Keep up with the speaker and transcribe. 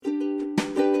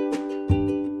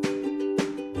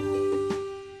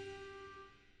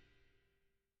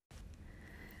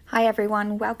Hi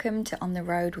everyone, welcome to On the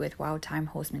Road with Wild Time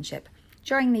Horsemanship.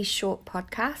 During these short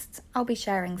podcasts, I'll be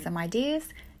sharing some ideas,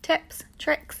 tips,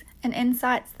 tricks and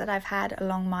insights that I've had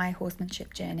along my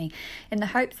horsemanship journey in the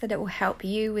hopes that it will help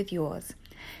you with yours.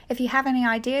 If you have any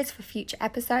ideas for future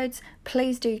episodes,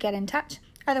 please do get in touch.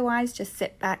 Otherwise, just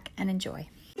sit back and enjoy.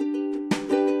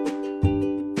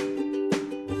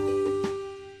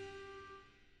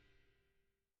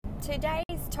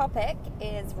 Today's topic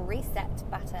is reset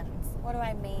buttons. What do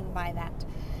I mean by that?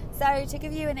 So to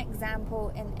give you an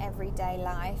example in everyday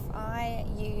life, I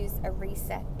use a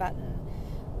reset button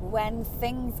when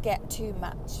things get too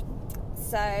much.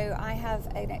 So I have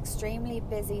an extremely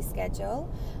busy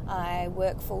schedule. I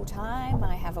work full time.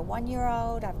 I have a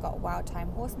 1-year-old. I've got Wild Time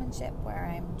Horsemanship where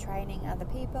I'm training other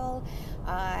people.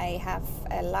 I have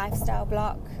a lifestyle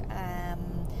block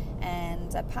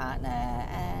and a partner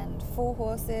and 4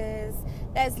 horses.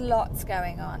 There's lots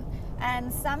going on.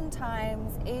 And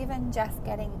sometimes even just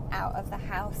getting out of the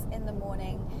house in the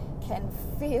morning can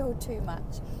feel too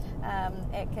much.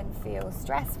 It can feel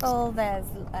stressful. There's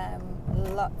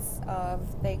lots of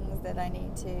things that I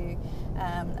need to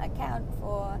account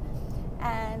for.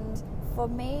 And for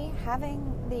me, having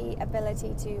the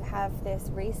ability to have this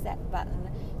reset button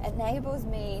enables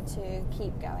me to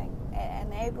keep going. It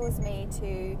enables me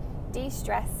to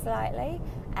de-stress slightly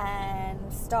and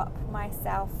stop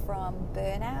myself from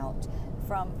burnout,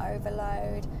 from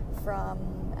overload, from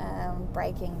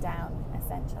breaking down,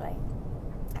 essentially.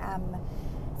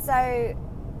 So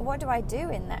what do I do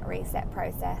in that reset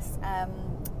process?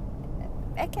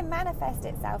 It can manifest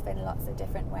itself in lots of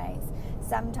different ways.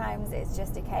 Sometimes it's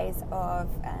just a case of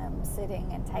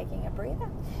sitting and taking a breather,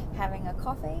 having a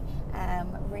coffee,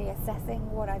 reassessing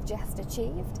what I've just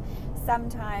achieved.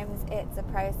 Sometimes it's a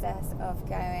process of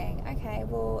going, okay,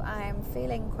 well, I'm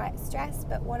feeling quite stressed,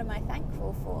 but what am I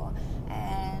thankful for?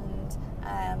 And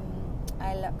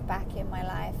I look back in my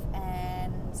life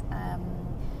and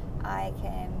I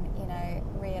can,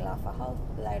 reel off a whole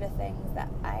load of things that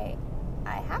I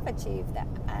have achieved that,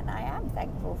 and I am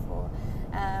thankful for.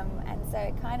 And so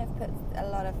it kind of puts a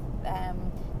lot of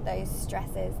those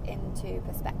stresses into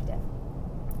perspective.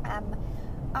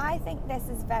 I think this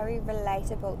is very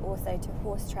relatable also to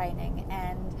horse training,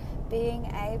 and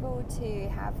being able to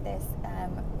have this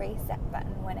reset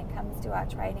button when it comes to our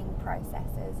training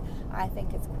processes, I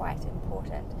think is quite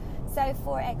important. So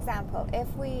for example, if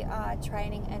we are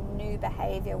training a new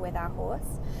behavior with our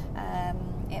horse,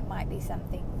 it might be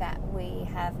something that we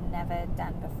have never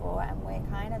done before, and we're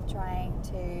kind of trying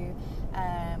to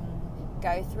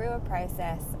go through a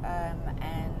process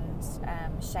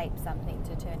and shape something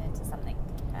to turn into something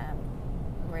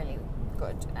really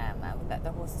good that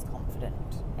the horse is confident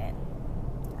in.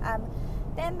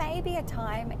 There may be a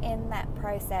time in that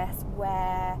process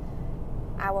where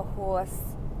our horse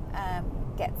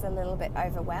gets a little bit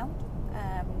overwhelmed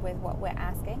with what we're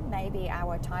asking. Maybe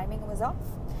our timing was off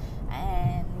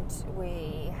and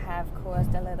we have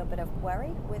caused a little bit of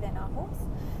worry within our horse.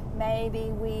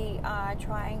 Maybe we are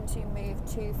trying to move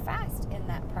too fast in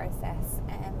that process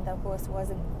and the horse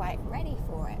wasn't quite ready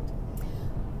for it.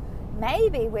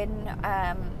 Maybe we're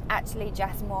actually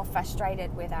just more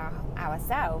frustrated with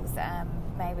ourselves.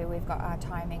 Maybe we've got our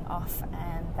timing off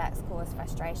and that's caused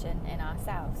frustration in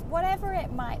ourselves. Whatever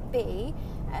it might be,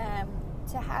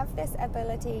 to have this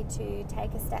ability to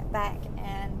take a step back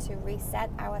and to reset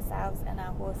ourselves and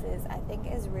our horses, I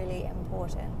think is really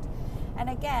important. And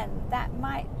again, that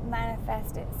might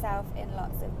manifest itself in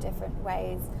lots of different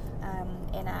ways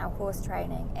in our horse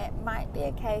training. It might be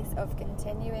a case of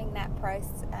continuing that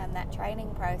that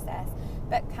training process,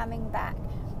 but coming back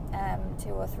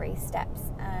 2 or 3 steps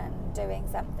and doing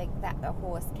something that the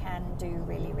horse can do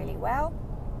really, really well.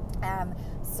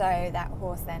 So that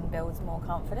horse then builds more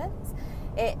confidence.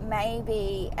 It may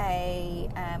be a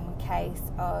case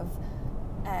of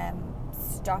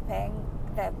stopping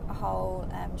the whole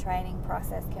training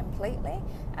process completely,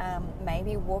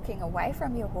 maybe walking away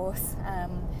from your horse,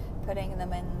 putting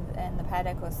them in the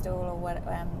paddock or stall or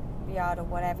yard or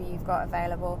whatever you've got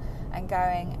available, and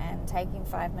going and taking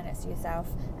 5 minutes to yourself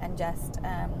and just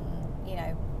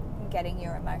getting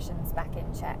your emotions back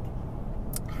in check.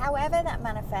 However that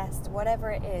manifests, whatever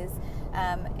it is,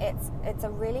 it's a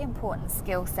really important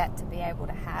skill set to be able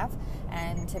to have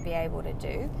and to be able to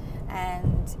do.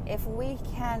 And if we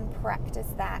can practice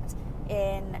that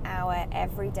in our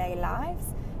everyday lives,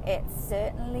 it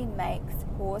certainly makes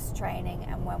horse training,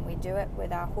 and when we do it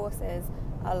with our horses,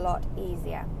 a lot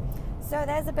easier. So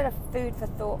there's a bit of food for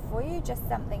thought for you, just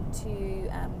something to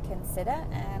consider,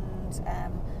 and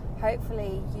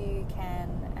hopefully you can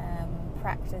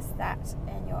practice that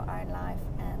in your own life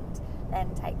and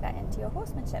then take that into your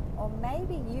horsemanship. Or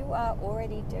maybe you are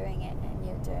already doing it and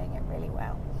you're doing it really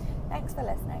well. Thanks for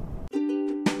listening.